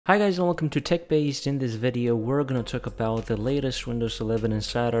Hi guys and welcome to TechBased. In this video we're going to talk about the latest Windows 11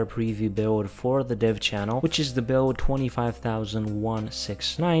 Insider preview build for the dev channel, which is the build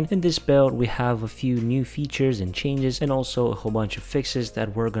 25169. In this build we have a few new features and changes and also a whole bunch of fixes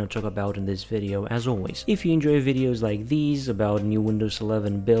that we're going to talk about in this video as always. If you enjoy videos like these about new Windows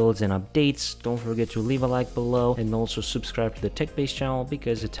 11 builds and updates, don't forget to leave a like below and also subscribe to the TechBased channel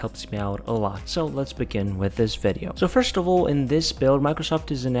because it helps me out a lot. So let's begin with this video. So first of all, in this build Microsoft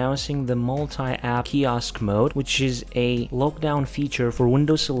is announcing the multi-app kiosk mode, which is a lockdown feature for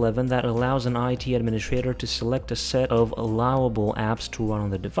Windows 11 that allows an IT administrator to select a set of allowable apps to run on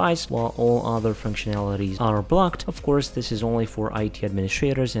the device while all other functionalities are blocked. Of course, this is only for IT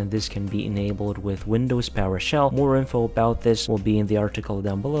administrators and this can be enabled with Windows PowerShell. More info about this will be in the article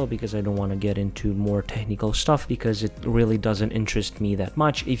down below because I don't want to get into more technical stuff because it really doesn't interest me that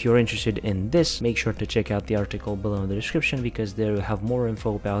much. If you're interested in this, make sure to check out the article below in the description because there you have more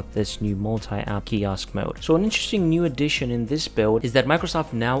info about this new multi-app kiosk mode. So an interesting new addition in this build is that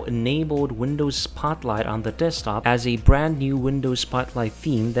Microsoft now enabled Windows Spotlight on the desktop as a brand new Windows Spotlight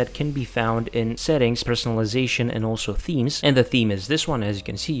theme that can be found in settings, personalization, and also themes. And the theme is this one. As you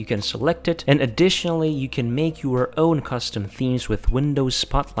can see, you can select it, and additionally you can make your own custom themes with Windows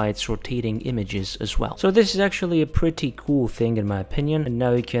Spotlight's rotating images as well. So this is actually a pretty cool thing in my opinion, and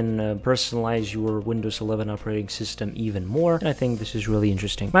now you can personalize your Windows 11 operating system even more, and I think this is really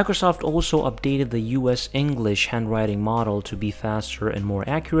interesting. Microsoft also updated the US English handwriting model to be faster and more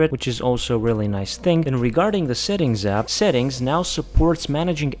accurate, which is also a really nice thing. And regarding the settings app, settings now supports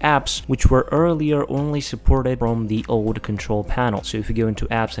managing apps which were earlier only supported from the old control panel. So if you go into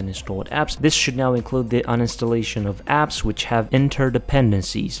apps and installed apps, this should now include the uninstallation of apps which have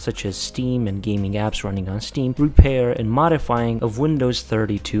interdependencies such as Steam and gaming apps running on Steam, repair and modifying of Windows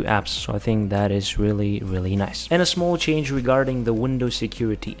 32 apps. So I think that is really nice. And a small change regarding the Windows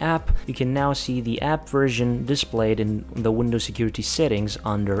Security app, you can now see the app version displayed in the Windows Security settings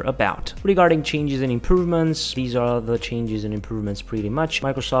under About. Regarding changes and improvements, these are the changes and improvements pretty much.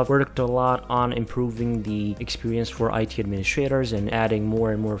 Microsoft worked a lot on improving the experience for IT administrators and adding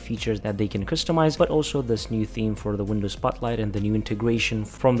more and more features that they can customize, but also this new theme for the Windows Spotlight and the new integration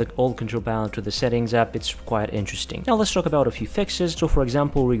from the old control panel to the settings app. It's quite interesting. Now let's talk about a few fixes. So for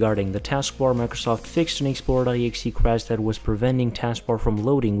example, regarding the taskbar, Microsoft fixed an Explorer.exe crash that was preventing taskbar from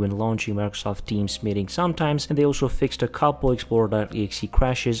loading when launching Microsoft Teams meetings sometimes, and they also fixed a couple Explorer.exe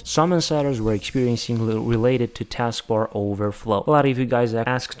crashes some insiders were experiencing related to taskbar overflow. A lot of you guys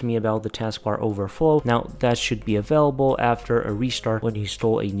asked me about the taskbar overflow. Now that should be available after a restart when you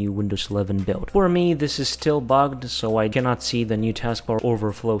install a new Windows 11 build. For me, this is still bugged, so I cannot see the new taskbar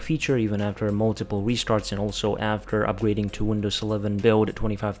overflow feature even after multiple restarts and also after upgrading to Windows 11 build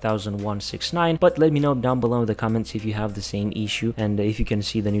 25169. But let me know down below in the comments if you have the same issue and if you can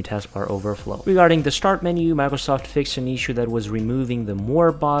see the new taskbar overflow. Regarding the start menu, Microsoft fixed an issue that was removing the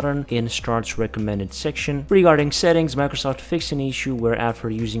More button in Start's recommended section. Regarding settings, Microsoft fixed an issue where after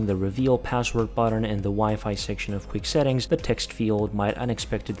using the Reveal Password button in the Wi-Fi section of Quick Settings, the text field might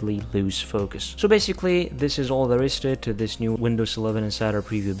unexpectedly lose focus. So basically, this is all there is to it to this new Windows 11 Insider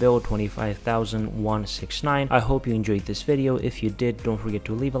preview build 25169. I hope you enjoyed this video. If you did, don't forget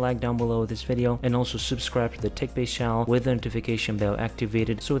to leave a like down below this video and also subscribe to the TechBased channel with the notification bell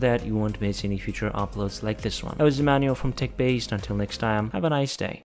activated so that you won't miss any future uploads like this one. I was Emmanuel from TechBased. Until next time, have a nice day.